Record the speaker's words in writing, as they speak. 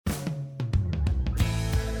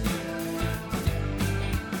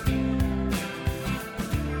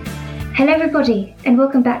Hello everybody, and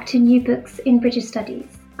welcome back to New Books in British Studies.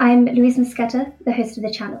 I'm Louise Mosquetta, the host of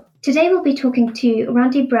the channel. Today we'll be talking to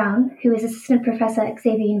Randy Brown, who is Assistant Professor at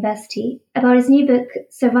Xavier University, about his new book,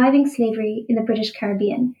 Surviving Slavery in the British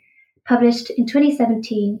Caribbean, published in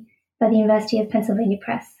 2017 by the University of Pennsylvania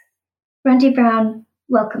Press. Randy Brown,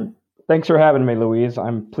 welcome. Thanks for having me, Louise.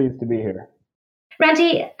 I'm pleased to be here.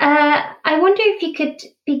 Randy, I wonder if you could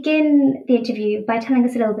begin the interview by telling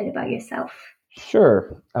us a little bit about yourself.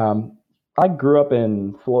 Sure. I grew up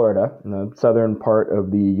in Florida, in the southern part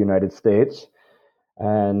of the United States,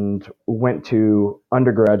 and went to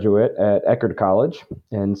undergraduate at Eckerd College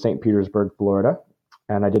in St. Petersburg, Florida.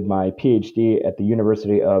 And I did my PhD at the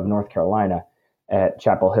University of North Carolina at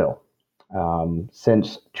Chapel Hill.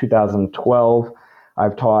 Since 2012,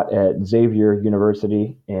 I've taught at Xavier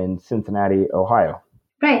University in Cincinnati, Ohio.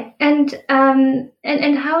 Right. And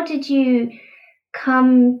how did you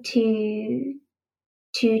come to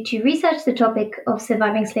research the topic of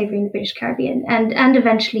surviving slavery in the British Caribbean and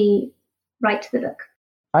eventually write the book?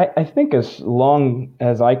 I think as long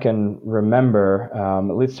as I can remember,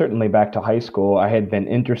 at least certainly back to high school, I had been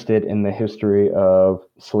interested in the history of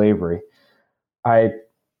slavery. I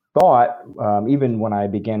thought, even when I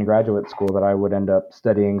began graduate school, that I would end up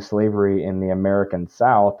studying slavery in the American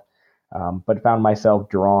South, but found myself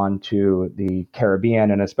drawn to the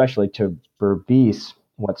Caribbean and especially to Berbice,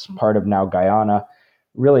 what's part of now Guyana,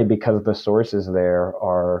 really because the sources there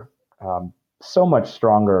are so much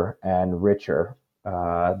stronger and richer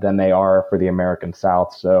than they are for the American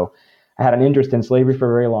South. So I had an interest in slavery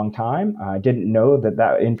for a very long time. I didn't know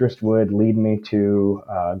that interest would lead me to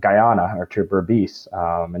Guyana or to Berbice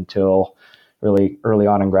until really early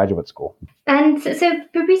on in graduate school. And so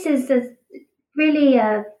Berbice is really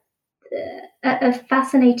a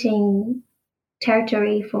fascinating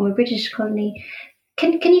territory, former British colony.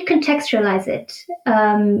 Can you contextualize it,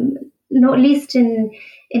 not least in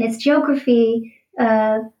its geography,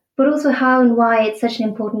 but also how and why it's such an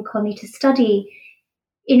important colony to study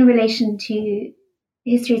in relation to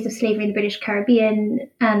histories of slavery in the British Caribbean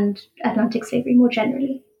and Atlantic slavery more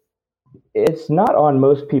generally? It's not on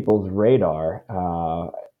most people's radar,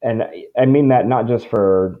 and I mean that not just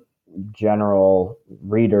for general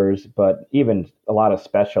readers, but even a lot of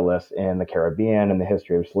specialists in the Caribbean and the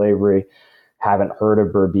history of slavery haven't heard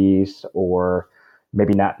of Berbice or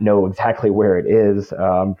maybe not know exactly where it is.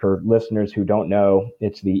 For listeners who don't know,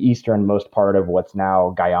 it's the easternmost part of what's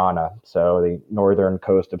now Guyana, so the northern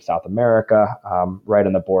coast of South America, right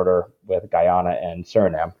on the border with Guyana and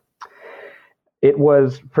Suriname. It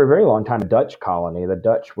was, for a very long time, a Dutch colony. The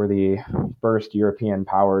Dutch were the first European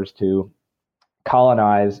powers to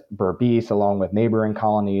colonize Berbice, along with neighboring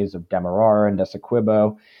colonies of Demerara and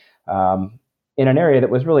Essequibo, in an area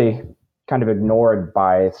that was really kind of ignored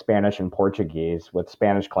by Spanish and Portuguese, with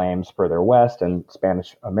Spanish claims further west and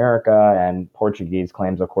Spanish America and Portuguese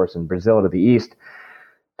claims, of course, in Brazil to the east.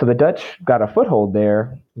 So the Dutch got a foothold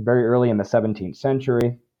there very early in the 17th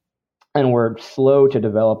century and were slow to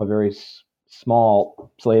develop a very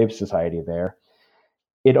small slave society there.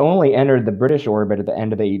 It only entered the British orbit at the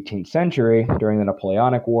end of the 18th century during the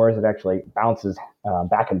Napoleonic Wars. It actually bounces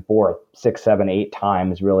back and forth 6, 7, 8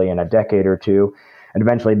 times really in a decade or two, and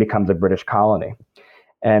eventually becomes a British colony.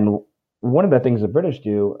 And one of the things the British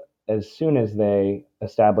do as soon as they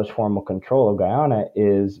establish formal control of Guyana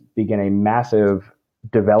is begin a massive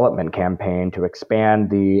development campaign to expand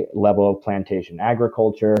the level of plantation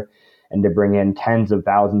agriculture and to bring in tens of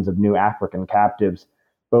thousands of new African captives,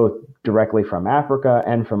 both directly from Africa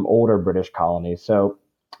and from older British colonies. So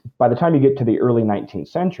by the time you get to the early 19th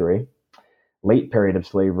century, late period of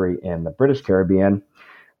slavery in the British Caribbean,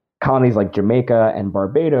 colonies like Jamaica and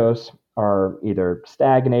Barbados are either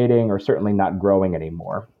stagnating or certainly not growing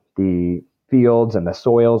anymore. The fields and the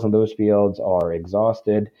soils in those fields are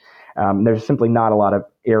exhausted. There's simply not a lot of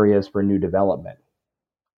areas for new development.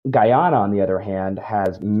 Guyana, on the other hand,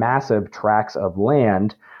 has massive tracts of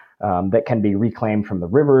land that can be reclaimed from the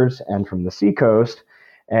rivers and from the seacoast.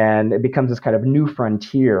 And it becomes this kind of new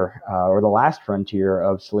frontier, or the last frontier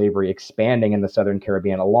of slavery expanding in the Southern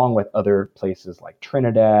Caribbean, along with other places like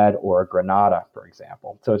Trinidad or Grenada, for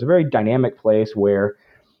example. So it's a very dynamic place where,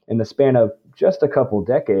 in the span of just a couple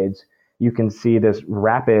decades, you can see this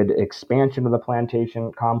rapid expansion of the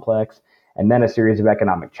plantation complex, and then a series of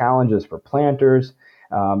economic challenges for planters,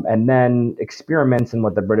 and then experiments in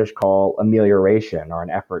what the British call amelioration, or an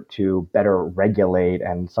effort to better regulate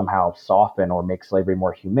and somehow soften or make slavery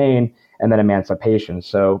more humane, and then emancipation.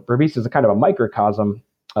 So Berbice is a kind of a microcosm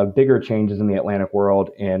of bigger changes in the Atlantic world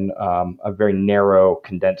in a very narrow,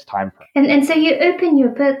 condensed time frame. And so you open your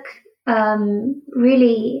book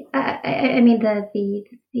really, I mean, the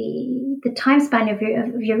the time span of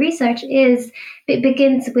your research is it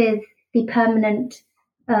begins with the permanent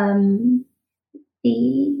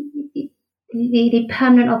the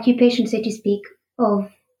permanent occupation, so to speak,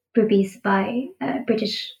 of Berbice by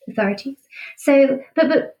British authorities. So,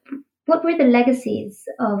 but what were the legacies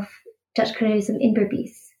of Dutch colonialism in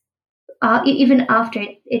Berbice, even after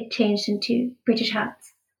it changed into British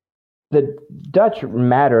hands? The Dutch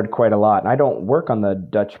mattered quite a lot. And I don't work on the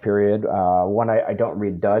Dutch period. One, I don't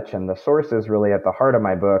read Dutch, and the source is really at the heart of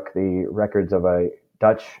my book, the records of a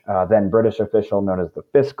Dutch, then British official known as the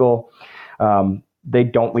Fiscal. We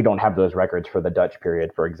don't have those records for the Dutch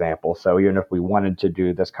period, for example. So even if we wanted to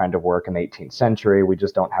do this kind of work in the 18th century, we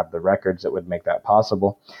just don't have the records that would make that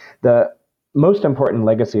possible. The most important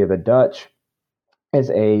legacy of the Dutch is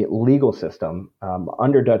a legal system.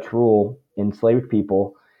 Under Dutch rule, enslaved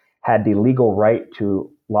people had the legal right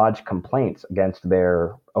to lodge complaints against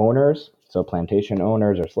their owners, so plantation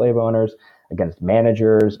owners or slave owners, against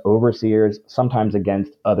managers, overseers, sometimes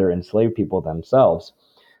against other enslaved people themselves.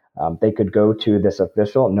 They could go to this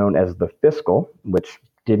official known as the Fiscal, which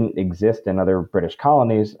didn't exist in other British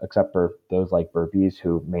colonies, except for those like Berbice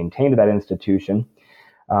who maintained that institution,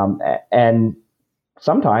 and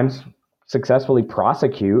sometimes successfully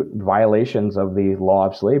prosecute violations of the law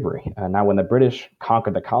of slavery. Now, when the British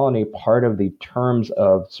conquered the colony, part of the terms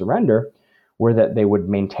of surrender were that they would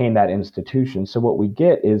maintain that institution. So what we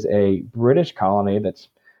get is a British colony that's,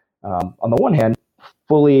 on the one hand,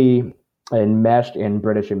 fully enmeshed in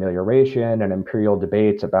British amelioration and imperial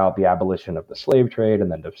debates about the abolition of the slave trade and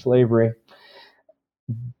the end of slavery,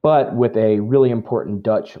 but with a really important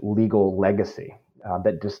Dutch legal legacy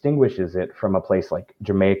that distinguishes it from a place like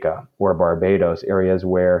Jamaica or Barbados, areas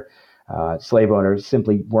where slave owners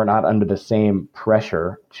simply were not under the same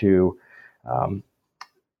pressure to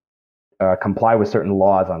comply with certain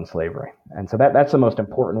laws on slavery. And so that's the most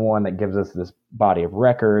important one that gives us this body of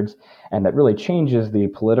records and that really changes the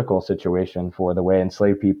political situation for the way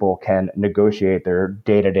enslaved people can negotiate their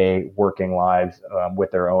day-to-day working lives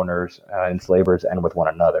with their owners, enslavers, and with one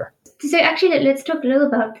another. So actually, let's talk a little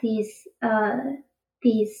about these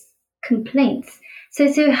complaints.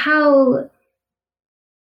 So how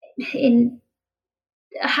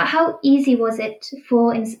easy was it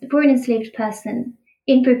for an enslaved person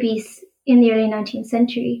in Berbice in the early 19th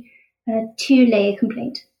century to lay a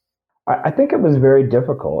complaint? I think it was very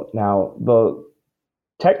difficult. Now,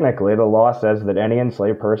 technically, the law says that any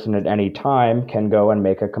enslaved person at any time can go and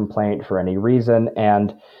make a complaint for any reason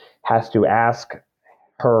and has to ask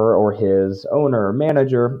her or his owner or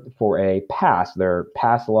manager for a pass. There are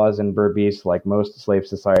pass laws in Berbice, like most slave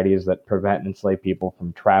societies, that prevent enslaved people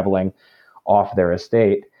from traveling off their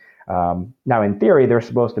estate. Now, in theory, they're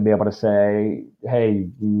supposed to be able to say, hey,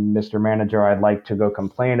 Mr. Manager, I'd like to go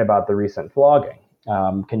complain about the recent flogging.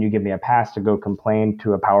 Can you give me a pass to go complain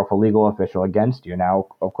to a powerful legal official against you? Now,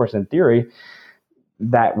 of course, in theory,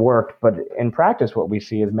 that worked. But in practice, what we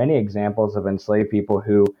see is many examples of enslaved people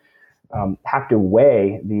who have to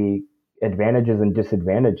weigh the advantages and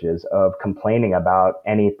disadvantages of complaining about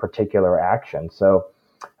any particular action. So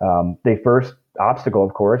the first obstacle,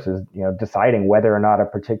 of course, is deciding whether or not a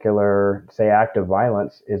particular, say, act of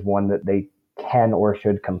violence is one that they can or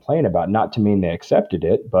should complain about. Not to mean they accepted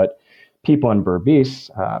it, but people in Berbice,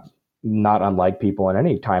 not unlike people in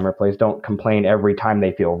any time or place, don't complain every time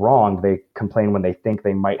they feel wronged. They complain when they think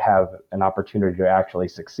they might have an opportunity to actually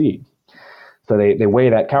succeed. So they weigh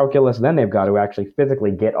that calculus, and then they've got to actually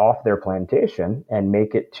physically get off their plantation and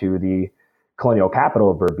make it to the colonial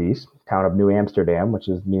capital of Berbice, town of New Amsterdam, which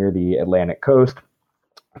is near the Atlantic coast.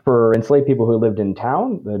 For enslaved people who lived in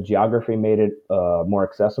town, the geography made it more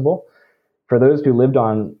accessible. For those who lived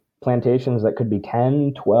on plantations that could be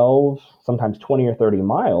 10, 12, sometimes 20 or 30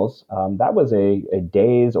 miles, that was a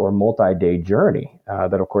day's or multi-day journey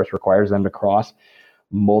that, of course, requires them to cross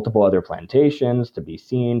multiple other plantations, to be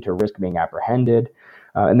seen, to risk being apprehended.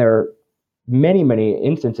 And there are many, many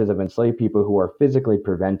instances of enslaved people who are physically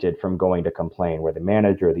prevented from going to complain, where the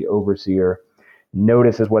manager, the overseer,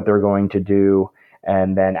 notices what they're going to do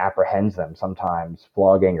and then apprehends them, sometimes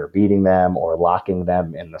flogging or beating them or locking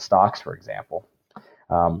them in the stocks, for example.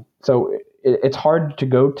 So it's hard to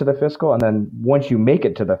go to the Fiscal. And then once you make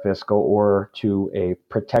it to the Fiscal or to a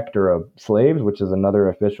protector of slaves, which is another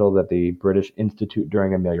official that the British institute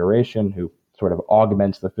during amelioration, who sort of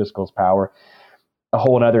augments the Fiscal's power, a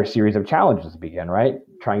whole other series of challenges begin, right?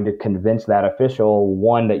 Trying to convince that official,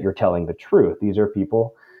 one, that you're telling the truth. These are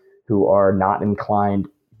people who are not inclined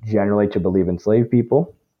generally to believe enslaved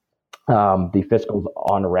people. The Fiscal's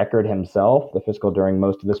on record himself. The Fiscal during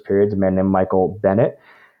most of this period is a man named Michael Bennett.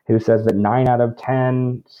 who says that 9 out of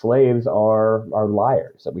 10 slaves are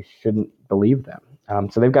liars, that we shouldn't believe them.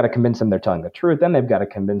 So they've got to convince them they're telling the truth. Then they've got to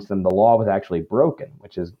convince them the law was actually broken,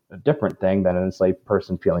 which is a different thing than an enslaved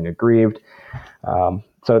person feeling aggrieved.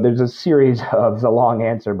 So there's a series of, it's a long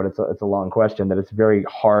answer, but it's a long question, that it's very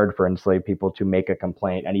hard for enslaved people to make a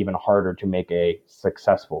complaint, and even harder to make a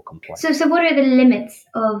successful complaint. So what are the limits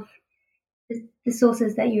of the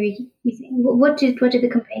sources that you're using? What do the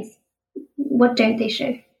complaints, what don't they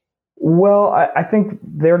show? Well, I think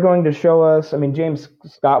they're going to show us, I mean, James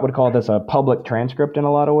Scott would call this a public transcript in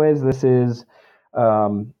a lot of ways. This is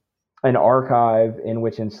an archive in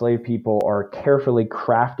which enslaved people are carefully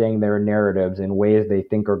crafting their narratives in ways they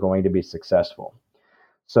think are going to be successful.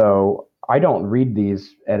 So I don't read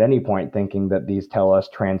these at any point thinking that these tell us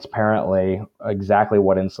transparently exactly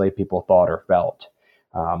what enslaved people thought or felt.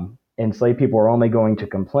 Enslaved people are only going to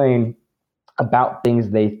complain about things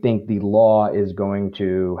they think the law is going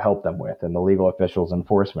to help them with, and the legal officials'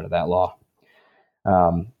 enforcement of that law.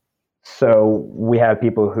 So we have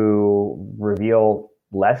people who reveal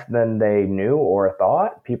less than they knew or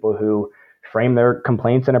thought, people who frame their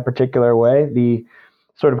complaints in a particular way. The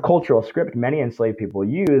sort of cultural script many enslaved people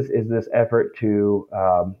use is this effort to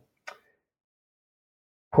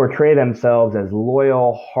portray themselves as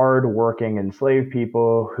loyal, hardworking enslaved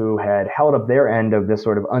people who had held up their end of this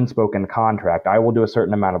sort of unspoken contract. I will do a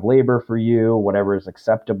certain amount of labor for you, whatever is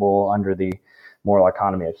acceptable under the moral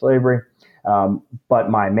economy of slavery. But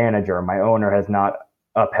my manager, my owner, has not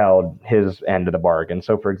upheld his end of the bargain.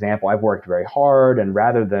 So, for example, I've worked very hard, and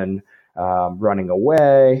rather than running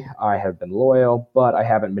away, I have been loyal, but I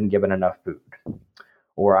haven't been given enough food.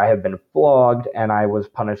 Or I have been flogged and I was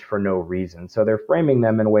punished for no reason. So they're framing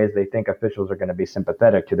them in ways they think officials are going to be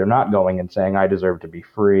sympathetic to. They're not going and saying, I deserve to be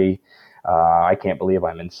free. I can't believe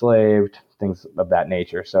I'm enslaved, things of that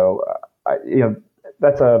nature. So,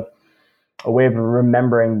 that's a way of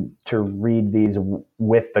remembering to read these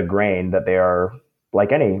with the grain, that they are,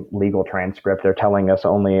 like any legal transcript, they're telling us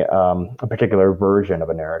only a particular version of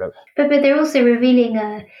a narrative. But they're also revealing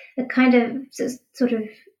a kind of sort of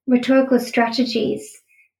rhetorical strategies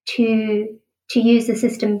to use the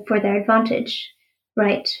system for their advantage,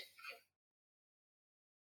 right?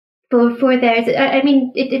 For theirs, I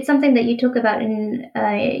mean, it's something that you talk about in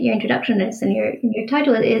your introduction notes, and your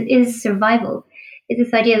title is survival. It's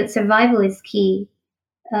this idea that survival is key,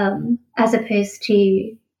 as opposed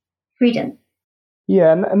to freedom.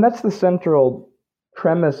 Yeah, and that's the central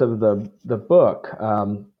premise of the book.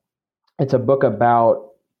 It's a book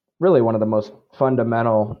about really one of the most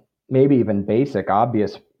fundamental, maybe even basic,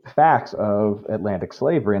 obvious facts of Atlantic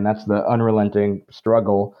slavery, and that's the unrelenting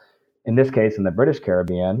struggle, in this case in the British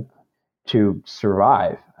Caribbean, to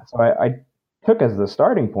survive. So I took as the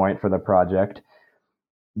starting point for the project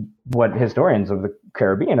what historians of the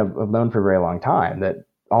Caribbean have known for a very long time, that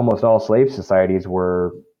almost all slave societies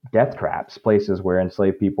were death traps, places where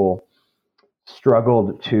enslaved people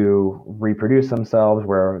struggled to reproduce themselves,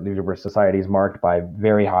 where these were societies marked by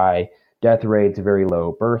very high death rates, very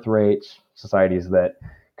low birth rates, societies that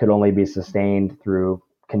could only be sustained through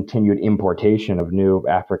continued importation of new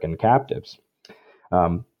African captives.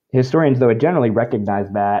 Historians, though, generally recognize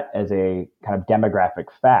that as a kind of demographic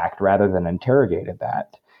fact rather than interrogated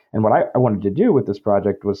that. And what I wanted to do with this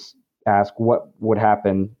project was ask what would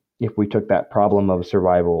happen if we took that problem of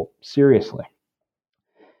survival seriously.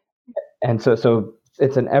 And so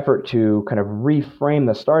it's an effort to kind of reframe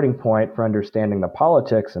the starting point for understanding the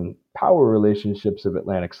politics and power relationships of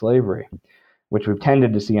Atlantic slavery, which we've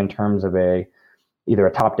tended to see in terms of either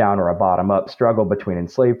a top-down or a bottom-up struggle between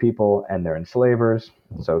enslaved people and their enslavers.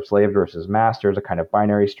 So slave versus masters, a kind of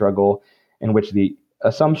binary struggle in which the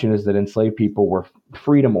assumption is that enslaved people were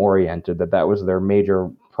freedom-oriented, that was their major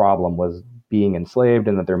problem, was being enslaved,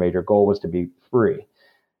 and that their major goal was to be free.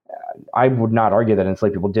 I would not argue that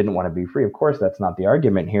enslaved people didn't want to be free. Of course, that's not the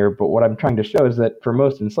argument here. But what I'm trying to show is that for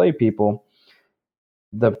most enslaved people,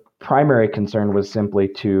 the primary concern was simply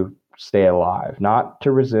to stay alive, not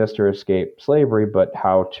to resist or escape slavery, but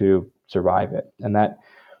how to survive it. And that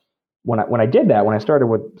when I did that, when I started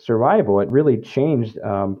with survival, it really changed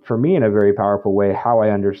for me in a very powerful way how I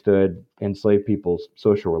understood enslaved people's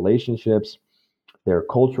social relationships, their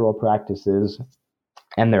cultural practices,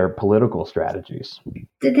 and their political strategies.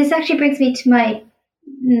 This actually brings me to my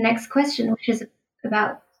next question, which is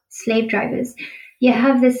about slave drivers. You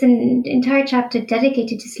have this entire chapter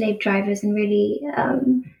dedicated to slave drivers and really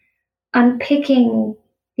unpicking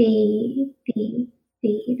the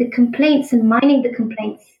complaints and mining the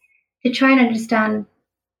complaints to try and understand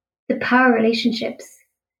the power relationships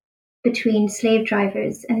between slave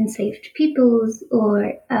drivers and enslaved peoples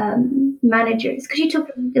or managers. Could you talk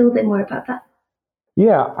a little bit more about that?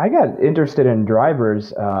 Yeah, I got interested in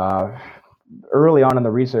drivers early on in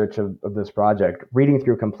the research of this project, reading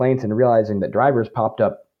through complaints and realizing that drivers popped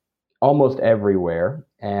up almost everywhere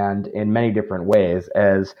and in many different ways.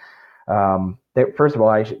 As first of all,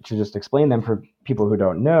 I should just explain them for people who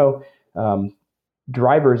don't know. Um,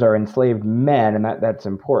 Drivers are enslaved men, and that's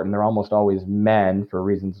important. They're almost always men for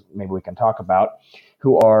reasons maybe we can talk about,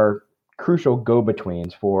 who are crucial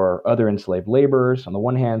go-betweens for other enslaved laborers on the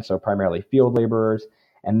one hand, so primarily field laborers,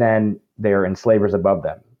 and then they're enslavers above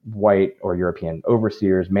them, white or European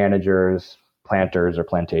overseers, managers, planters, or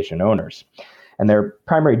plantation owners. And their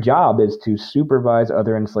primary job is to supervise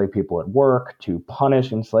other enslaved people at work, to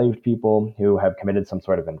punish enslaved people who have committed some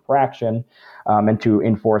sort of infraction, and to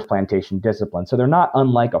enforce plantation discipline. So they're not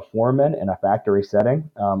unlike a foreman in a factory setting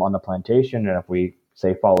on the plantation. And if we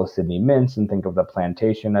say follow Sidney Mintz and think of the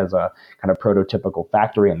plantation as a kind of prototypical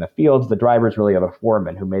factory in the fields, the drivers really are the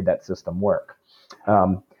foremen who made that system work.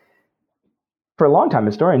 For a long time,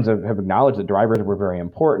 historians have acknowledged that drivers were very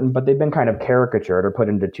important, but they've been kind of caricatured or put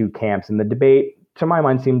into two camps. And the debate, to my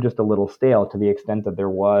mind, seemed just a little stale to the extent that there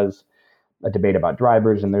was a debate about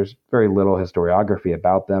drivers, and there's very little historiography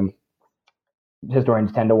about them.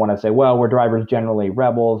 Historians tend to want to say, well, were drivers generally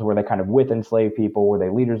rebels? Were they kind of with enslaved people? Were they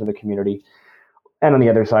leaders of the community? And on the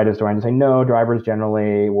other side, historians say, no, drivers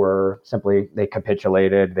generally were simply, they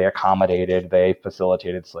capitulated, they accommodated, they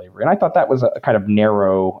facilitated slavery. And I thought that was a kind of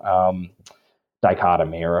narrow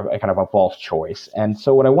dichotomy or a kind of a false choice. And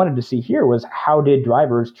so what I wanted to see here was how did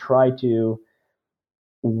drivers try to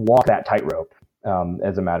walk that tightrope,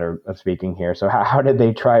 as a matter of speaking here. So how did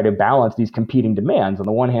they try to balance these competing demands? On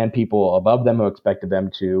the one hand, people above them who expected them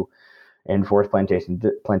to enforce plantation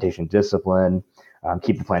discipline,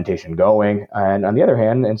 keep the plantation going. And on the other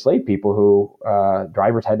hand, enslaved people who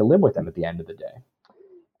drivers had to live with them at the end of the day.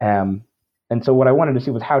 And so what I wanted to see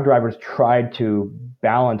was how drivers tried to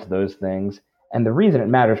balance those things. And the reason it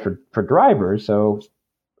matters for drivers, so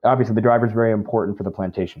obviously the driver is very important for the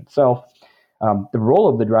plantation itself. The role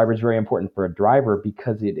of the driver is very important for a driver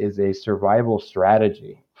because it is a survival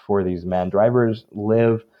strategy for these men. Drivers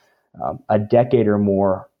live a decade or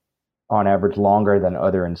more on average longer than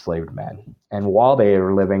other enslaved men. And while they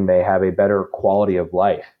are living, they have a better quality of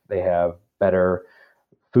life. They have better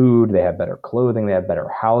food, they have better clothing, they have better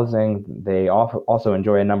housing. They also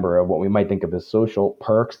enjoy a number of what we might think of as social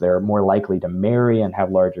perks. They're more likely to marry and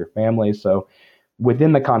have larger families. So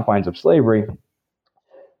within the confines of slavery,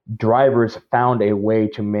 drivers found a way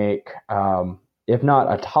to make, if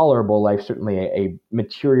not a tolerable life, certainly a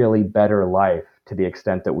materially better life to the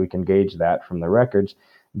extent that we can gauge that from the records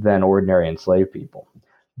than ordinary enslaved people.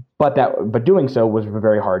 But doing so was a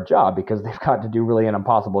very hard job because they've got to do really an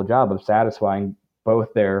impossible job of satisfying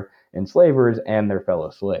both their enslavers and their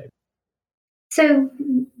fellow slaves. So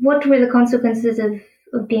what were the consequences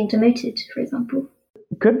of being demoted, for example?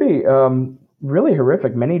 Could be really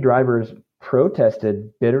horrific. Many drivers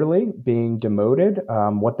protested bitterly being demoted.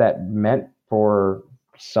 What that meant for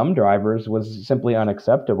some drivers was simply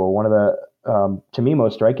unacceptable. One of the, to me,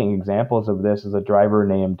 most striking examples of this is a driver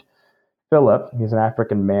named Philip. He's an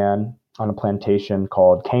African man on a plantation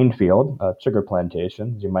called Canefield, a sugar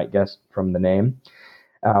plantation, as you might guess from the name.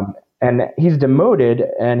 And he's demoted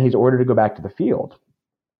and he's ordered to go back to the field.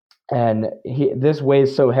 And this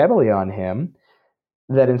weighs so heavily on him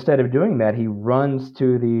that instead of doing that, he runs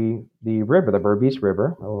to the river, the Berbice River,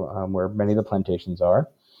 where many of the plantations are.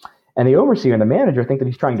 And the overseer and the manager think that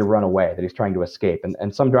he's trying to run away, that he's trying to escape.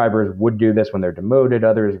 And some drivers would do this when they're demoted.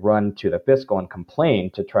 Others run to the fiscal and complain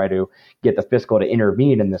to try to get the fiscal to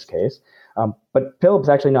intervene in this case. But Philip's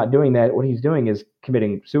actually not doing that. What he's doing is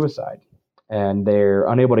committing suicide. And they're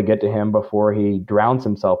unable to get to him before he drowns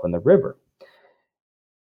himself in the river.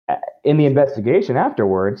 In the investigation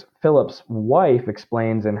afterwards, Philip's wife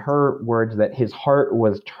explains in her words that his heart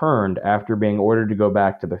was turned after being ordered to go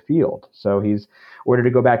back to the field. So he's ordered to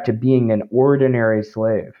go back to being an ordinary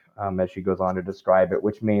slave, as she goes on to describe it,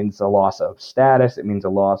 which means a loss of status. It means a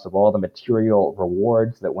loss of all the material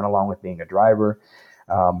rewards that went along with being a driver.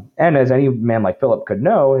 And as any man like Philip could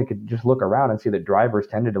know, he could just look around and see that drivers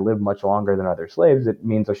tended to live much longer than other slaves. It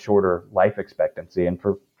means a shorter life expectancy. And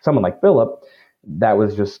for someone like Philip, that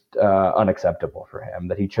was just unacceptable for him,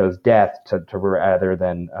 that he chose death to rather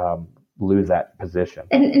than lose that position.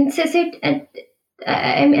 And so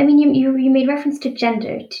I mean, you made reference to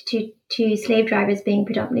gender, to slave drivers being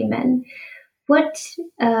predominantly men. What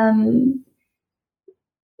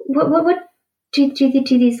to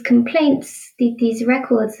these complaints, these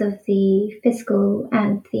records of the fiscal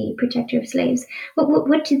and the protector of slaves,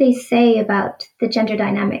 what do they say about the gender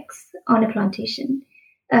dynamics on a plantation?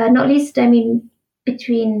 Not least, I mean,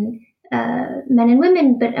 between men and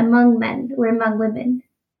women, but among men or among women.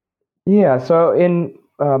 Yeah, so in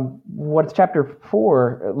what's chapter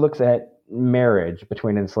 4, it looks at marriage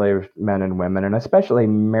between enslaved men and women, and especially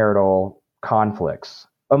marital conflicts.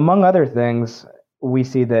 Among other things, we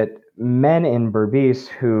see that men in Berbice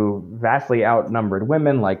who vastly outnumbered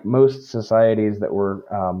women, like most societies that were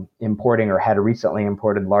importing or had recently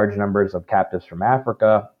imported large numbers of captives from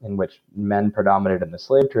Africa, in which men predominated in the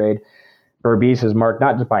slave trade, Berbice is marked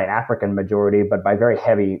not just by an African majority, but by very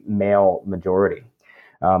heavy male majority.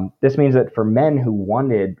 This means that for men who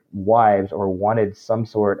wanted wives or wanted some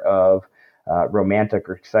sort of romantic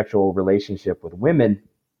or sexual relationship with women,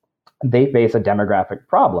 they face a demographic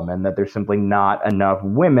problem and that there's simply not enough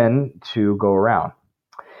women to go around.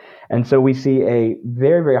 And so we see a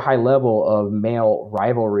very, very high level of male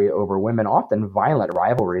rivalry over women, often violent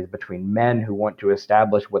rivalries between men who want to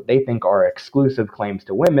establish what they think are exclusive claims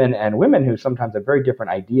to women and women who sometimes have very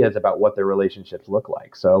different ideas about what their relationships look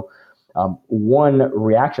like. So one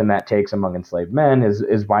reaction that takes among enslaved men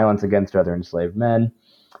is violence against other enslaved men.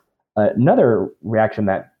 Another reaction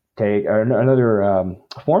that another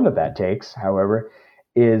form that takes, however,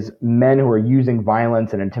 is men who are using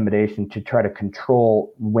violence and intimidation to try to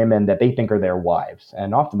control women that they think are their wives.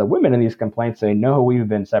 And often the women in these complaints say, no, we've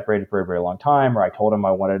been separated for a very long time, or I told him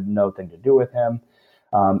I wanted nothing to do with him.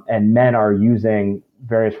 And men are using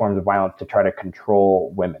various forms of violence to try to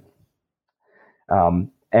control women.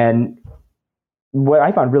 And what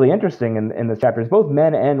I found really interesting in this chapter is both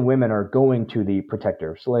men and women are going to the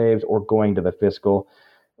protector of slaves or going to the fiscal,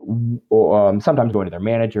 or sometimes going to their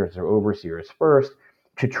managers or overseers first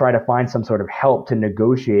to try to find some sort of help to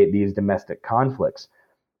negotiate these domestic conflicts.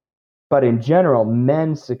 But in general,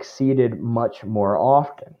 men succeeded much more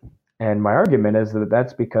often. And my argument is that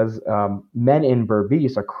that's because men in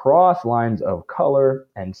Berbice across lines of color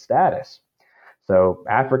and status, so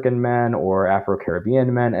African men or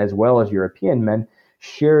Afro-Caribbean men, as well as European men,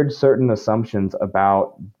 shared certain assumptions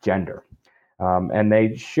about gender. And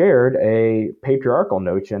they shared a patriarchal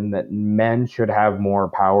notion that men should have more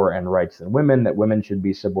power and rights than women, that women should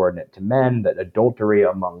be subordinate to men, that adultery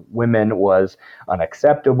among women was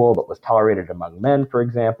unacceptable but was tolerated among men, for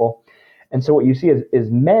example. And so what you see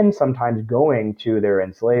is men sometimes going to their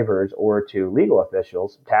enslavers or to legal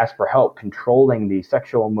officials to ask for help controlling the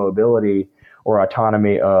sexual mobility or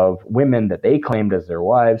autonomy of women that they claimed as their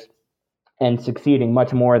wives, and succeeding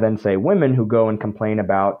much more than, say, women who go and complain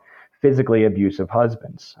about physically abusive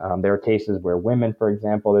husbands. There are cases where women, for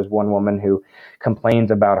example, there's one woman who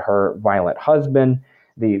complains about her violent husband.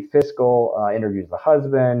 The fiscal interviews the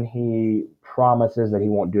husband. He promises that he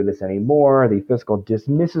won't do this anymore. The fiscal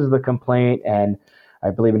dismisses the complaint and I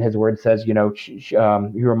believe in his words says, he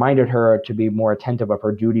reminded her to be more attentive of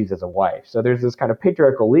her duties as a wife. So there's this kind of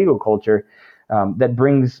patriarchal legal culture that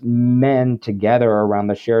brings men together around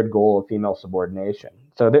the shared goal of female subordination.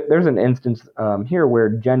 So there's an instance here where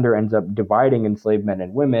gender ends up dividing enslaved men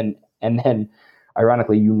and women, and then,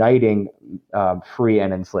 ironically, uniting free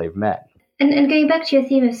and enslaved men. And going back to your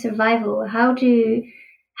theme of survival, how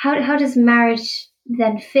does marriage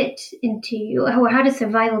then fit into, or how does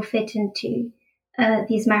survival fit into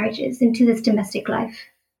these marriages, into this domestic life?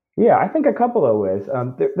 Yeah, I think a couple of ways.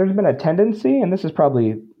 There's been a tendency, and this is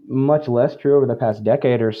probably much less true over the past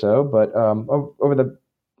decade or so, but over the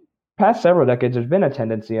past several decades, there's been a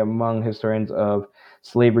tendency among historians of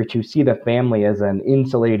slavery to see the family as an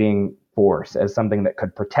insulating force, as something that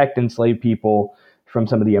could protect enslaved people from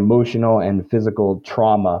some of the emotional and physical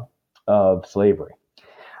trauma of slavery.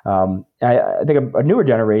 I think a newer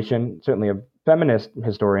generation, certainly of feminist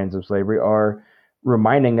historians of slavery, are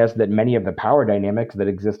reminding us that many of the power dynamics that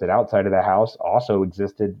existed outside of the house also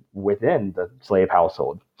existed within the slave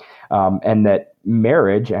household, and that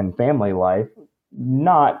marriage and family life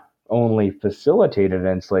not only facilitated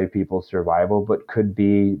enslaved people's survival, but could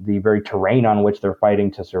be the very terrain on which they're fighting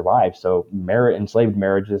to survive. So enslaved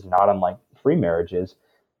marriages, not unlike free marriages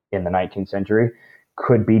in the 19th century,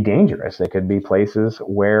 could be dangerous. They could be places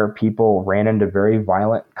where people ran into very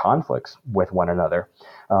violent conflicts with one another.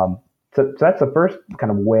 So that's the first kind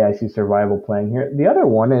of way I see survival playing here. The other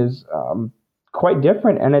one is quite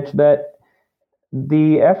different, and it's that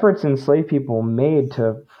the efforts enslaved people made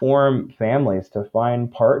to form families, to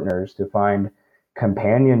find partners, to find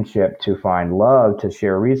companionship, to find love, to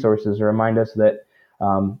share resources, remind us that,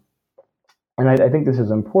 and I think this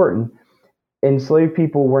is important, enslaved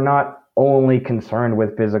people were not only concerned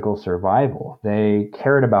with physical survival. They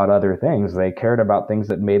cared about other things. They cared about things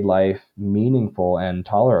that made life meaningful and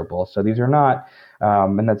tolerable. So these are not,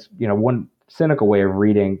 and that's, one cynical way of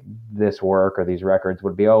reading this work or these records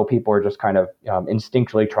would be, oh, people are just kind of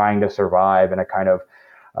instinctually trying to survive in a kind of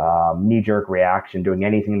knee-jerk reaction, doing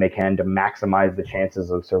anything they can to maximize the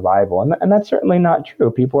chances of survival. And that's certainly not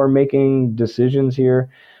true. People are making decisions here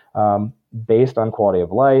based on quality of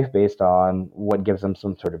life, based on what gives them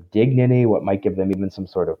some sort of dignity, what might give them even some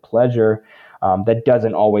sort of pleasure. That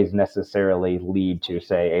doesn't always necessarily lead to,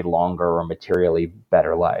 say, a longer or materially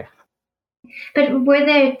better life. But were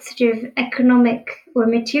there sort of economic or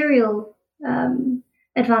material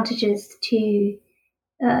advantages to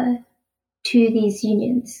these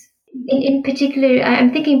unions? In particular,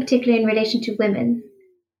 I'm thinking particularly in relation to women.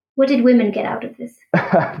 What did women get out of this?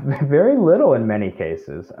 Very little in many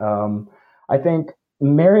cases. I think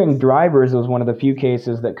marrying drivers was one of the few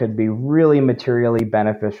cases that could be really materially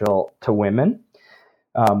beneficial to women.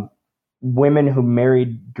 Women who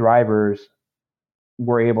married drivers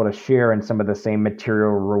were able to share in some of the same material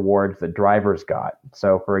rewards that drivers got.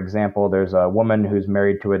 So, for example, there's a woman who's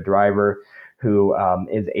married to a driver who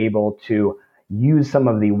is able to use some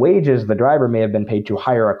of the wages the driver may have been paid to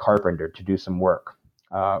hire a carpenter to do some work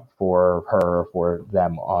for her or for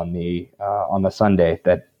them on the Sunday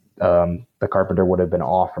that the carpenter would have been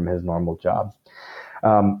off from his normal job.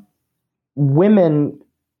 Women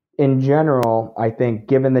in general, I think,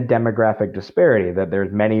 given the demographic disparity, that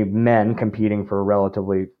there's many men competing for a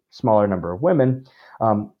relatively smaller number of women,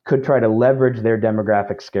 could try to leverage their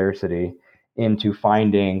demographic scarcity into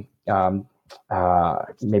finding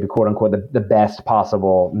maybe quote unquote the best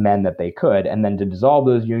possible men that they could, and then to dissolve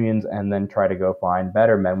those unions and then try to go find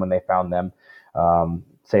better men when they found them,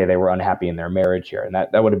 say they were unhappy in their marriage here. And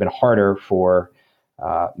that would have been harder for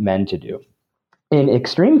men to do. In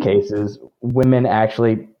extreme cases, women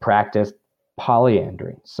actually practiced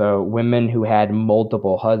polyandry. So women who had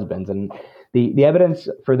multiple husbands. And the evidence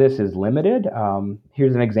for this is limited.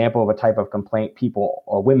 Here's an example of a type of complaint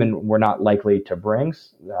women were not likely to bring,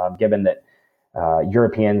 given that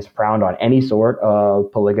Europeans frowned on any sort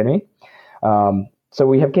of polygamy. So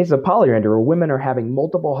we have cases of polyandry where women are having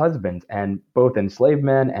multiple husbands, and both enslaved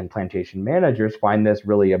men and plantation managers find this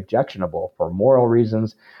really objectionable for moral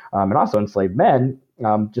reasons. And also enslaved men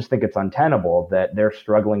just think it's untenable that they're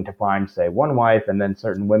struggling to find, say, one wife, and then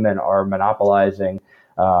certain women are monopolizing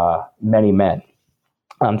many men.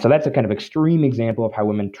 So that's a kind of extreme example of how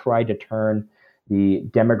women tried to turn the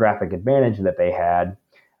demographic advantage that they had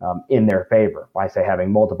in their favor by, say,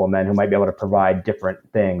 having multiple men who might be able to provide different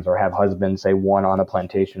things, or have husbands, say, one on a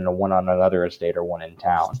plantation and one on another estate, or one in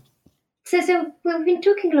town. So we've been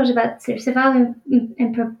talking a lot about sort of survival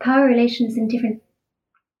and power relations in different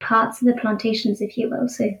parts of the plantations, if you will.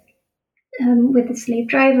 So with the slave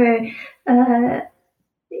driver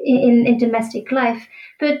in domestic life,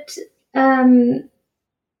 but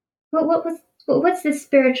what's the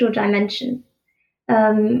spiritual dimension?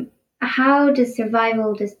 How does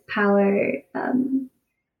survival, does power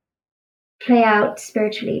play out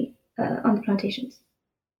spiritually on the plantations?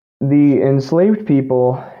 The enslaved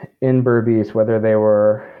people in Berbice, whether they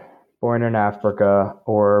were born in Africa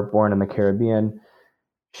or born in the Caribbean,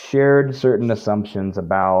 shared certain assumptions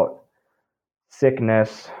about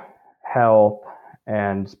sickness, health,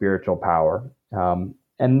 and spiritual power.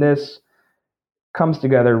 And this comes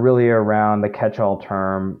together really around the catch-all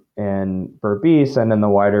term in Berbice and in the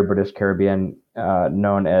wider British Caribbean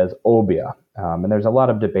known as obia. And there's a lot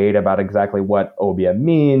of debate about exactly what obia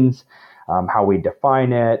means, how we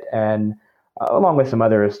define it, and along with some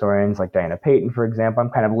other historians like Diana Payton, for example, I'm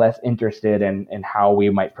kind of less interested in how we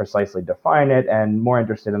might precisely define it, and more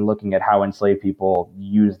interested in looking at how enslaved people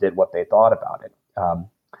used it, what they thought about it.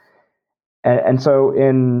 And so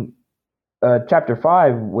in Chapter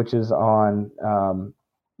 5, which is on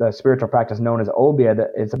the spiritual practice known as obia,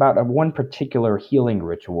 it's about one particular healing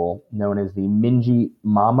ritual known as the Minji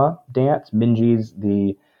Mama dance. Minji's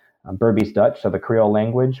the Berbice Dutch, so the Creole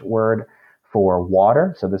language word for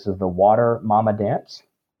water. So this is the water mama dance.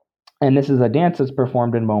 And this is a dance that's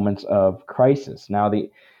performed in moments of crisis. Now, the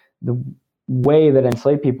way that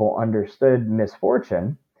enslaved people understood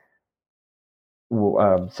misfortune,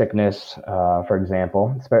 sickness, for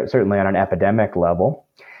example, certainly on an epidemic level,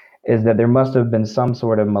 is that there must have been some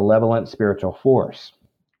sort of malevolent spiritual force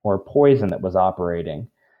or poison that was operating.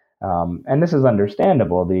 And this is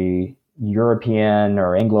understandable. The European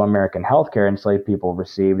or Anglo-American healthcare enslaved people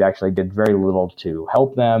received actually did very little to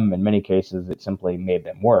help them. In many cases, it simply made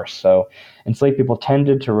them worse. So enslaved people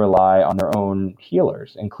tended to rely on their own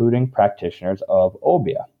healers, including practitioners of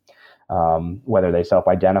obia. whether they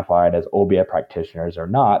self-identified as Obeah practitioners or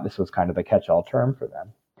not. This was kind of the catch-all term for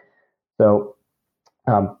them. So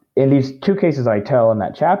in these two cases I tell in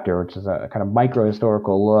that chapter, which is a kind of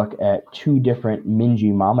micro-historical look at two different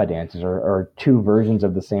Minji Mama dances, or two versions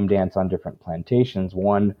of the same dance on different plantations,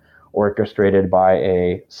 one orchestrated by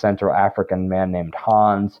a Central African man named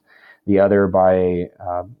Hans, the other by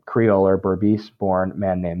a Creole or Berbice-born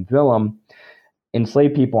man named Willem.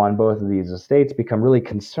 Enslaved people on both of these estates become really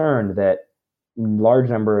concerned that a large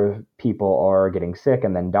number of people are getting sick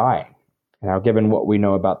and then dying. Now, given what we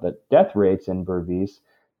know about the death rates in Berbice,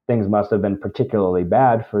 things must have been particularly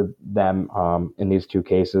bad for them in these two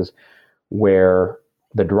cases, where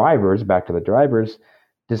the drivers, back to the drivers,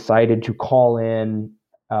 decided to call in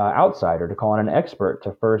outsider, to call in an expert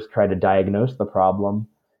to first try to diagnose the problem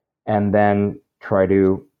and then try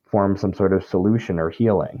to form some sort of solution or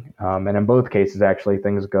healing. And in both cases, actually,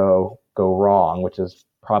 things go wrong, which is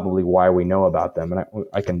probably why we know about them. And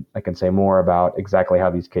I can say more about exactly how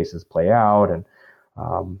these cases play out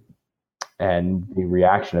and the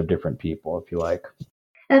reaction of different people, if you like.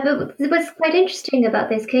 But what's quite interesting about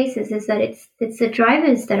those cases is that it's the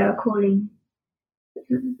drivers that are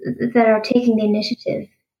taking the initiative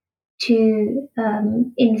to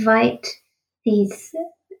invite these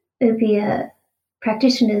Obeah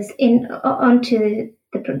practitioners onto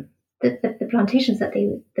the plantations that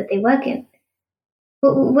they work in.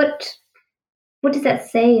 What does that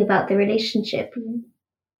say about the relationship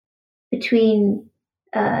between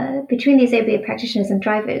these Obeah practitioners and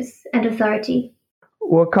drivers and authority?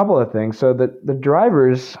 Well, a couple of things. So the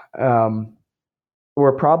drivers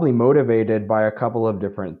were probably motivated by a couple of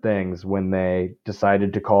different things when they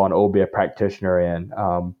decided to call an Obeah practitioner in.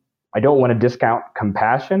 I don't want to discount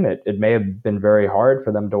compassion. It may have been very hard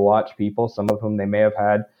for them to watch people, some of whom they may have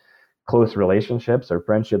had close relationships or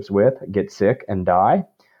friendships with, get sick and die,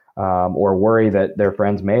 or worry that their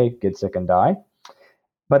friends may get sick and die.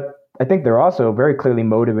 But I think they're also very clearly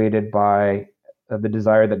motivated by the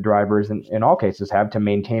desire that drivers in all cases have to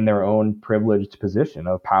maintain their own privileged position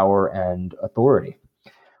of power and authority.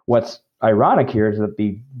 What's ironic here is that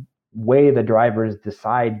the way the drivers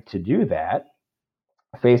decide to do that,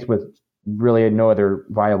 faced with really no other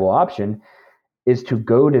viable option, is to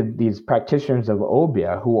go to these practitioners of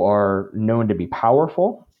Obeah who are known to be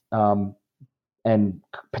powerful and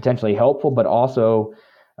potentially helpful, but also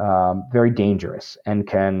very dangerous and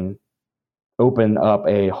can open up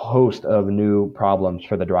a host of new problems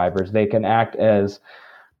for the drivers. They can act as,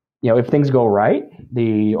 if things go right,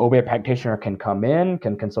 the Obeah practitioner can come in,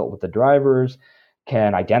 can consult with the drivers,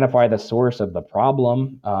 can identify the source of the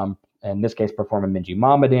problem, in this case, perform a Minji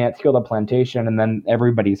Mama dance, heal the plantation, and then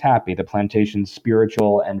everybody's happy. The plantation's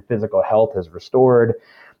spiritual and physical health is restored.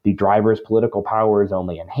 The driver's political power is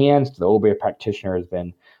only enhanced. The Obeah practitioner has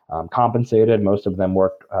been compensated. Most of them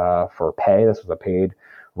worked for pay. This was a paid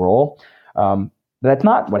role. That's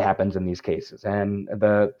not what happens in these cases. And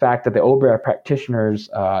the fact that the Obeah practitioners,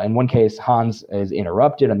 in one case, Hans is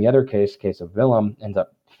interrupted, and the other case of Willem, ends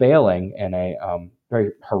up failing in a very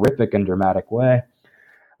horrific and dramatic way,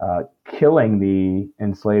 killing the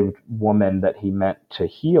enslaved woman that he meant to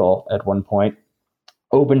heal at one point,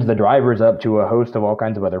 opens the drivers up to a host of all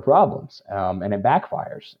kinds of other problems, and it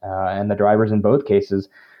backfires. And the drivers in both cases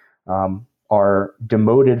are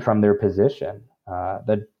demoted from their position.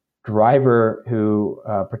 The driver who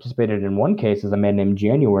participated in one case is a man named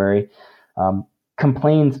January,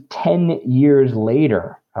 complains 10 years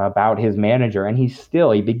later about his manager, and he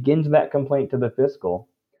begins that complaint to the fiscal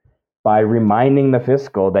by reminding the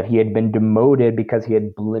fiscal that he had been demoted because he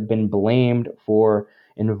had been blamed for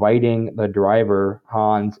inviting the driver,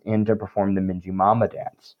 Hans, in to perform the Minji Mama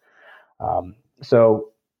dance. So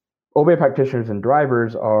Obeah practitioners and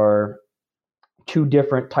drivers are two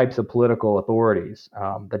different types of political authorities.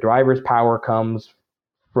 The driver's power comes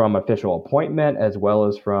from official appointment as well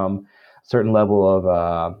as from a certain level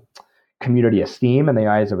of community esteem in the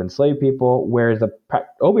eyes of enslaved people, whereas the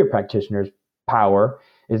Obeah practitioner's power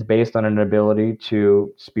is based on an ability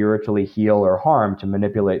to spiritually heal or harm, to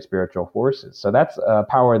manipulate spiritual forces. So that's a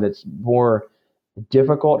power that's more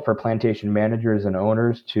difficult for plantation managers and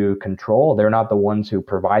owners to control. They're not the ones who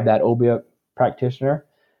provide that Obeah practitioner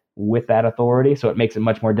with that authority, so it makes it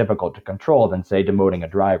much more difficult to control than, say, demoting a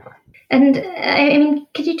driver. And I mean,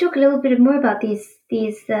 could you talk a little bit more about these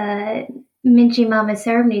Minji Mama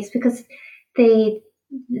ceremonies, because they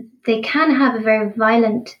can have a very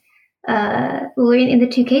violent, or in the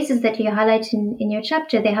two cases that you highlight in your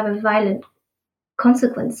chapter, they have a violent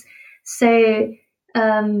consequence. So,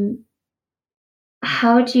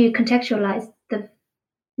 how do you contextualize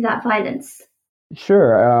that violence?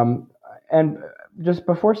 Sure, and just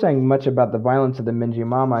before saying much about the violence of the Minji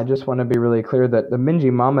Mama, I just want to be really clear that the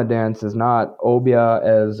Minji Mama dance is not Obia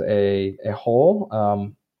as a whole.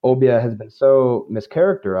 Obia has been so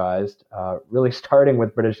mischaracterized, really starting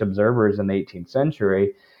with British observers in the 18th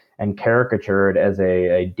century, and caricatured as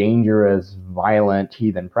a dangerous, violent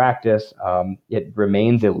heathen practice. It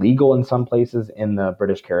remains illegal in some places in the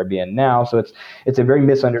British Caribbean now, so it's a very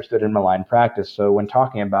misunderstood and maligned practice. So when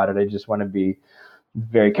talking about it, I just want to be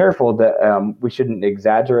very careful that we shouldn't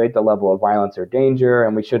exaggerate the level of violence or danger,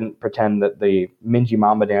 and we shouldn't pretend that the Minji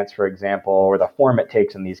Mama dance, for example, or the form it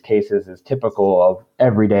takes in these cases is typical of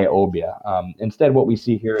everyday Obia. Instead, what we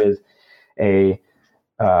see here is a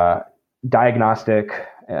diagnostic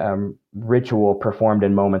ritual performed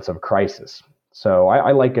in moments of crisis. So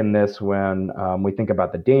I liken this when we think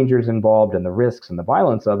about the dangers involved and the risks and the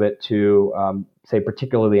violence of it to, say,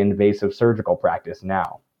 particularly invasive surgical practice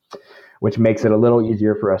now, which makes it a little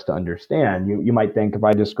easier for us to understand. You might think if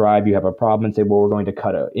I describe you have a problem and say, well, we're going to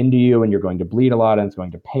cut into you and you're going to bleed a lot and it's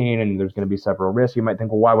going to pain and there's going to be several risks. You might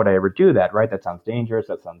think, well, why would I ever do that, right? That sounds dangerous.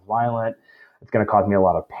 That sounds violent. It's going to cause me a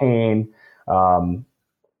lot of pain.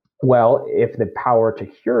 Well, if the power to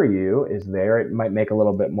cure you is there, it might make a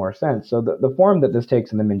little bit more sense. So the form that this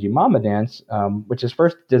takes in the Minji Mama dance, which is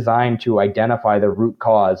first designed to identify the root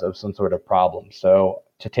cause of some sort of problem. So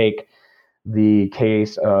to take the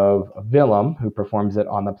case of Willem, who performs it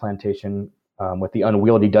on the plantation with the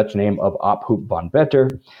unwieldy Dutch name of Ophoopt van Better.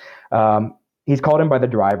 He's called in by the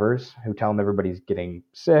drivers who tell him everybody's getting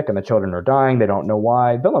sick and the children are dying. They don't know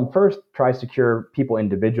why. Willem first tries to cure people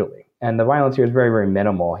individually. And the violence here is very, very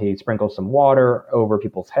minimal. He sprinkles some water over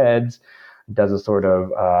people's heads, does a sort of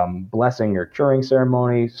blessing or curing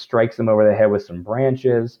ceremony, strikes them over the head with some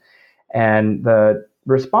branches. And the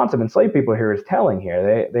response of enslaved people here is telling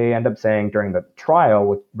here. They end up saying during the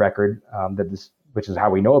trial record that this, which is how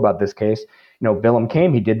we know about this case, Willem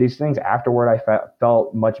came, he did these things. Afterward, I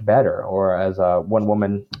felt much better. Or as one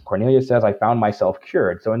woman, Cornelia, says, I found myself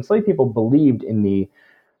cured. So enslaved people believed in the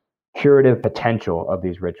curative potential of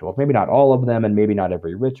these rituals. Maybe not all of them and maybe not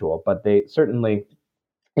every ritual, but they certainly,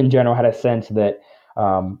 in general, had a sense that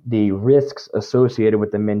the risks associated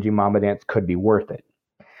with the Minji Mama dance could be worth it.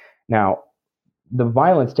 Now, the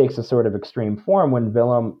violence takes a sort of extreme form when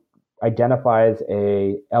Willem identifies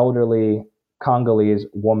a elderly Congolese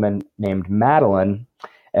woman named Madeline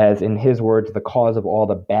as, in his words, the cause of all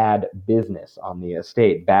the bad business on the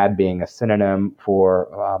estate, bad being a synonym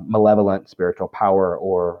for malevolent spiritual power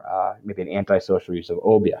or maybe an antisocial use of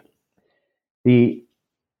obia. The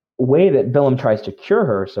way that Willem tries to cure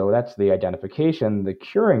her, so that's the identification, the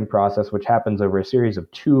curing process, which happens over a series of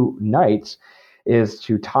 2 nights, is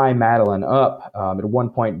to tie Madeline up at one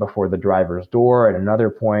point before the driver's door, at another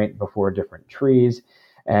point before different trees,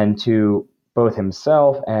 and to both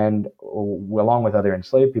himself and along with other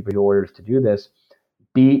enslaved people he orders to do this,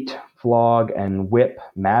 beat, flog, and whip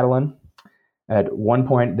Madeline. At one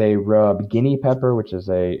point, they rub guinea pepper, which is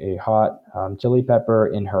a hot chili pepper,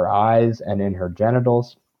 in her eyes and in her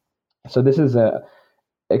genitals. So this is a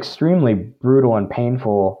extremely brutal and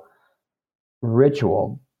painful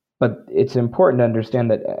ritual. But it's important to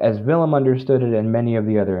understand that as Willem understood it and many of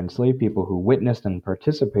the other enslaved people who witnessed and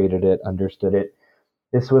participated it understood it,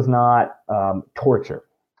 this was not torture.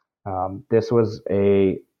 This was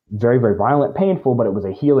a very, very violent, painful, but it was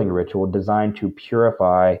a healing ritual designed to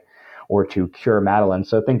purify or to cure Madeline.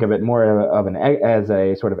 So think of it more of as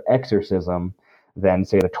a sort of exorcism than,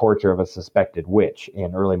 say, the torture of a suspected witch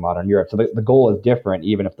in early modern Europe. So the goal is different,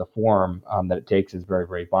 even if the form that it takes is very,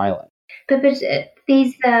 very violent. But these,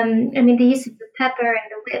 the use of the pepper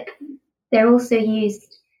and the whip, they're also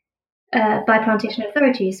used by plantation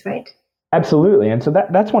authorities, right? Absolutely. And so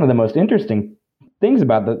that's one of the most interesting things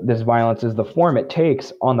about this violence is the form it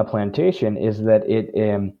takes on the plantation is that it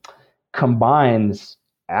combines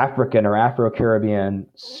African or Afro-Caribbean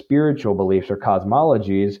spiritual beliefs or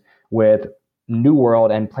cosmologies with New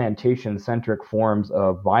World and plantation-centric forms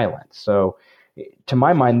of violence. So to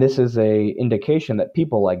my mind, this is a indication that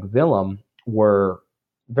people like Willem were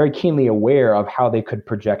very keenly aware of how they could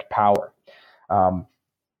project power.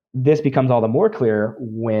 This becomes all the more clear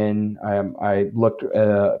when I looked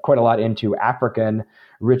quite a lot into African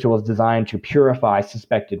rituals designed to purify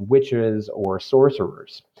suspected witches or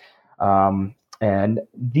sorcerers. And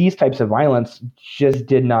these types of violence just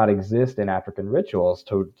did not exist in African rituals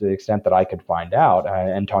to the extent that I could find out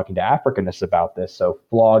and talking to Africanists about this. So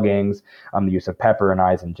floggings, the use of pepper in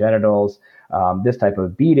eyes and genitals, this type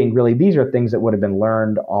of beating, really, these are things that would have been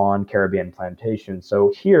learned on Caribbean plantations.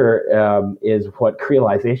 So here is what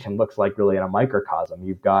creolization looks like really in a microcosm.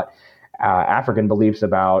 You've got African beliefs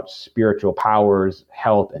about spiritual powers,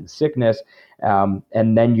 health, and sickness.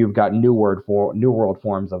 And then you've got New World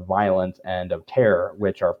forms of violence and of terror,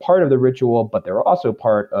 which are part of the ritual, but they're also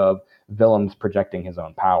part of Willems projecting his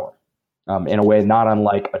own power in a way not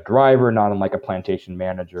unlike a driver, not unlike a plantation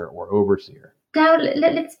manager or overseer. Now,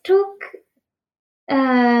 let's talk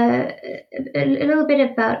a little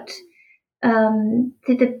bit about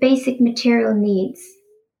the basic material needs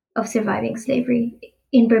of surviving slavery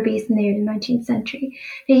in Berbice in the early 19th century.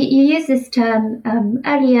 You used this term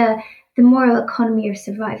earlier, the moral economy of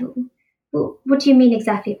survival. What do you mean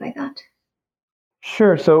exactly by that?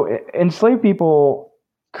 Sure. So enslaved people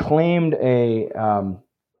claimed a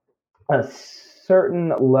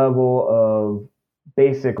certain level of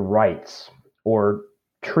basic rights or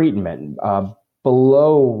treatment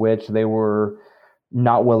below which they were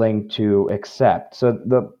not willing to accept. So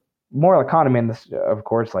the moral economy, and this, of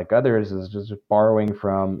course, like others, is just borrowing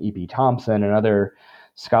from E.P. Thompson and other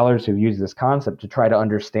scholars who use this concept to try to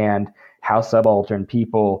understand how subaltern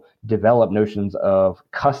people develop notions of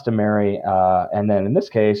customary, and then in this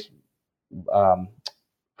case,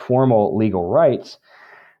 formal legal rights.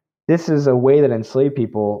 This is a way that enslaved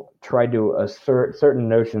people tried to assert certain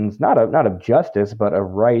notions, not of justice, but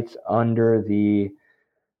of rights under the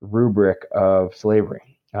rubric of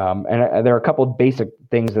slavery. And there are a couple of basic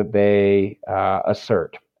things that they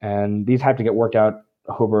assert, and these have to get worked out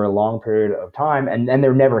over a long period of time, and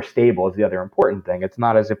they're never stable is the other important thing. It's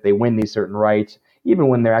not as if they win these certain rights, even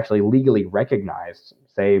when they're actually legally recognized,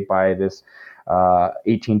 say, by this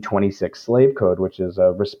 1826 slave code, which is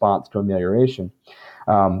a response to amelioration.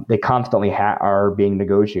 They constantly are being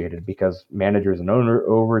negotiated because managers and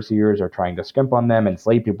overseers are trying to skimp on them, and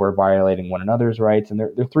slave people are violating one another's rights. And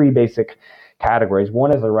there are three basic categories.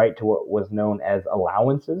 One is the right to what was known as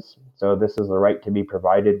allowances. So this is the right to be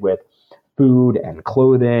provided with food and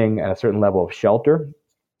clothing and a certain level of shelter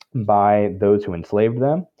by those who enslaved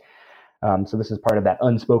them. So this is part of that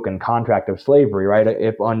unspoken contract of slavery, right?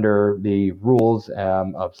 If under the rules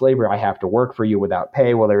of slavery, I have to work for you without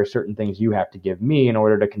pay, well, there are certain things you have to give me in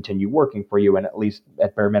order to continue working for you and at least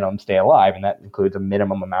at bare minimum stay alive. And that includes a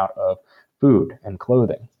minimum amount of food and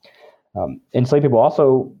clothing. Enslaved people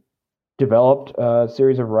also developed a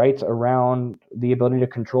series of rights around the ability to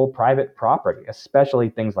control private property, especially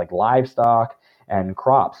things like livestock and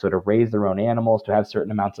crops. So to raise their own animals, to have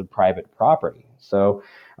certain amounts of private property. So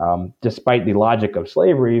despite the logic of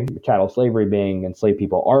slavery, chattel slavery being enslaved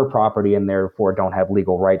people are property and therefore don't have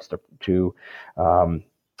legal rights to own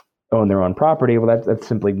their own property, well, that's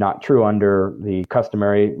simply not true under the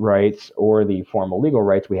customary rights or the formal legal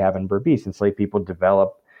rights we have in Berbice. Enslaved people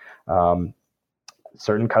develop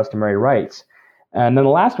certain customary rights. And then the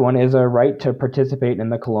last one is a right to participate in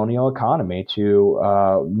the colonial economy,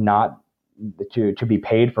 to be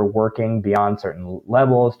paid for working beyond certain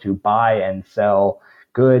levels, to buy and sell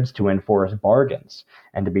goods, to enforce bargains,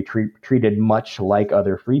 and to be treated much like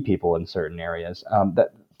other free people in certain areas.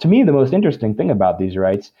 To me, the most interesting thing about these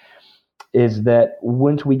rights is that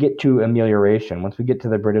once we get to amelioration, once we get to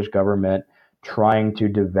the British government trying to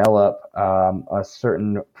develop a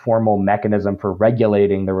certain formal mechanism for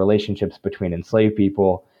regulating the relationships between enslaved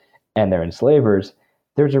people and their enslavers,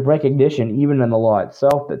 there's a recognition even in the law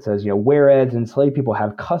itself that says, whereas enslaved people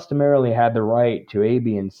have customarily had the right to A,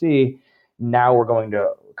 B, and C, now we're going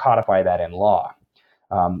to codify that in law.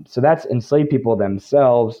 So that's enslaved people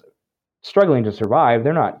themselves struggling to survive.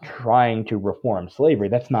 They're not trying to reform slavery.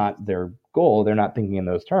 That's not their goal. They're not thinking in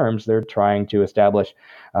those terms. They're trying to establish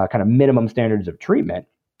kind of minimum standards of treatment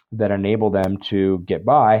that enable them to get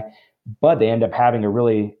by, but they end up having a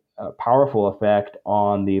really powerful effect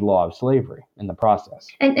on the law of slavery in the process.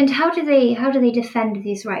 And how do they defend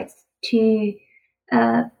these rights to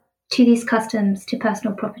these customs, to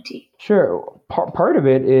personal property? Sure. Part of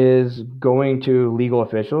it is going to legal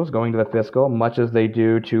officials, going to the fiscal, much as they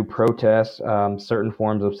do to protest certain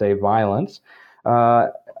forms of, say, violence.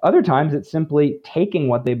 Other times, it's simply taking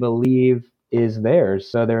what they believe is theirs.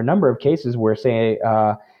 So there are a number of cases where, say,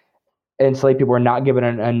 enslaved people are not given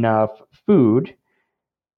enough food,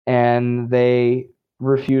 and they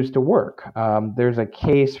refuse to work. There's a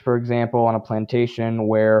case, for example, on a plantation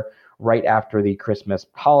where right after the Christmas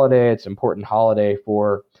holiday, it's an important holiday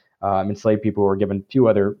for enslaved people who are given a few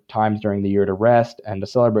other times during the year to rest and to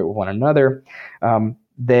celebrate with one another.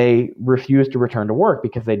 They refused to return to work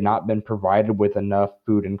because they'd not been provided with enough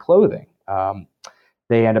food and clothing.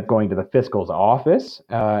 They end up going to the fiscal's office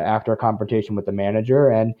after a confrontation with the manager,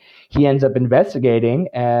 and he ends up investigating.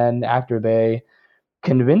 And after they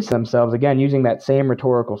convince themselves, again, using that same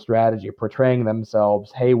rhetorical strategy, portraying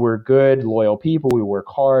themselves, hey, we're good, loyal people, we work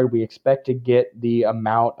hard, we expect to get the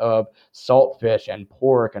amount of salt fish and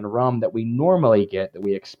pork and rum that we normally get, that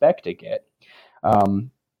we expect to get.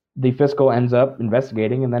 The fiscal ends up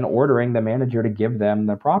investigating and then ordering the manager to give them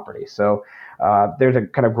the property. So there's a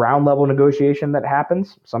kind of ground level negotiation that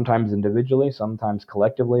happens, sometimes individually, sometimes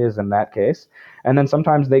collectively, as in that case. And then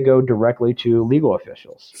sometimes they go directly to legal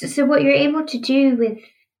officials. So what you're able to do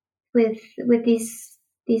with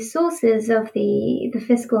these sources of the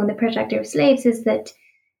fiscal and the protector of slaves is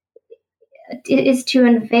to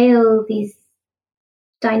unveil these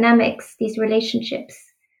dynamics, these relationships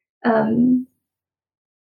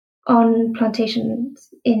on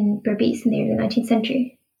plantations in Berbice in the early 19th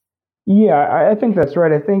century. Yeah, I think that's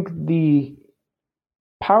right. I think the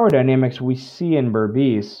power dynamics we see in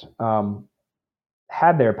Berbice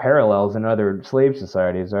had their parallels in other slave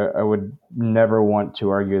societies. I would never want to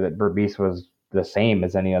argue that Berbice was the same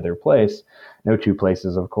as any other place. No two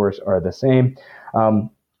places, of course, are the same.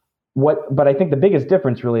 But I think the biggest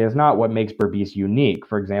difference really is not what makes Berbice unique.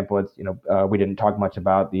 For example, it's we didn't talk much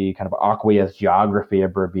about the kind of aqueous geography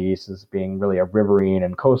of Berbice as being really a riverine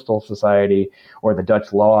and coastal society, or the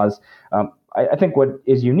Dutch laws. I think what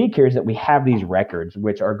is unique here is that we have these records,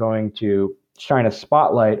 which are going to shine a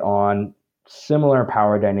spotlight on similar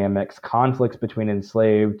power dynamics, conflicts between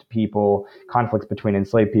enslaved people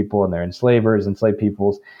and their enslavers, enslaved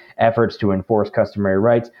people's efforts to enforce customary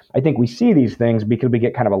rights. I think we see these things because we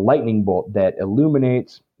get kind of a lightning bolt that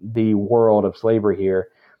illuminates the world of slavery here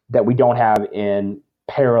that we don't have in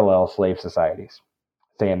parallel slave societies,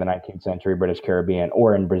 say in the 19th century British Caribbean,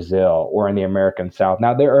 or in Brazil, or in the American South.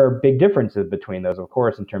 Now, there are big differences between those, of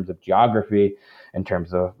course, in terms of geography, in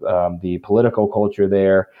terms of the political culture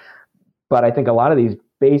there. But I think a lot of these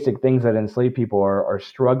basic things that enslaved people are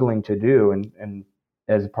struggling to do, and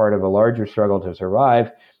as part of a larger struggle to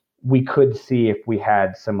survive, we could see if we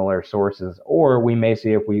had similar sources, or we may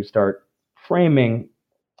see if we start framing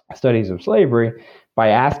studies of slavery by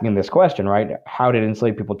asking this question, right? How did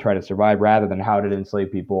enslaved people try to survive, rather than how did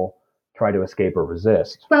enslaved people try to escape or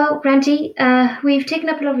resist? Well, Randy, we've taken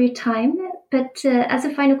up a lot of your time, but as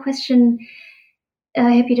a final question,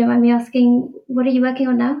 I hope you don't mind me asking, what are you working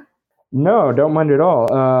on now? No, don't mind at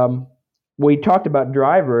all. We talked about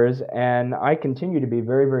drivers, and I continue to be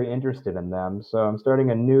very, very interested in them. So I'm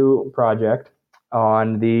starting a new project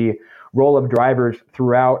on the role of drivers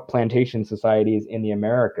throughout plantation societies in the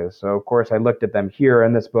Americas. So, of course, I looked at them here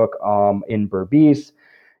in this book in Berbice,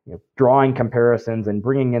 drawing comparisons and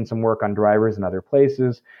bringing in some work on drivers in other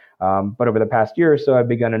places. But over the past year or so, I've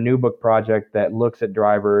begun a new book project that looks at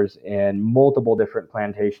drivers in multiple different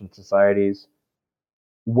plantation societies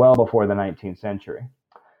well before the 19th century.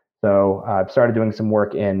 So I've started doing some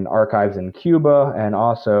work in archives in Cuba and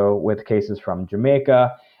also with cases from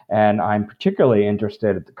Jamaica. And I'm particularly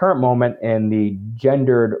interested at the current moment in the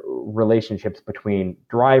gendered relationships between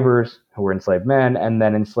drivers who were enslaved men and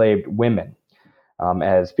then enslaved women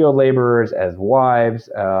as field laborers, as wives.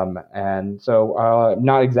 And so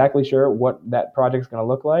not exactly sure what that project's going to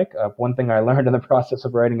look like. One thing I learned in the process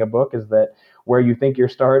of writing a book is that where you think you're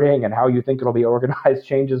starting and how you think it'll be organized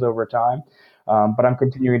changes over time. But I'm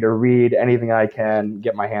continuing to read anything I can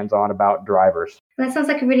get my hands on about drivers. Well, that sounds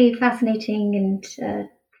like a really fascinating and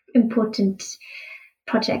important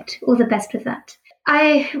project. All the best with that.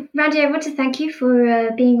 Randy, I want to thank you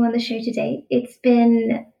for being on the show today. It's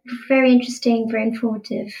been very interesting, very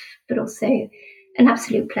informative, but also an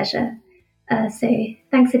absolute pleasure. So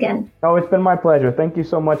thanks again. Oh, it's been my pleasure. Thank you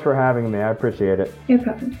so much for having me. I appreciate it. No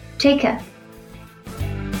problem. Take care.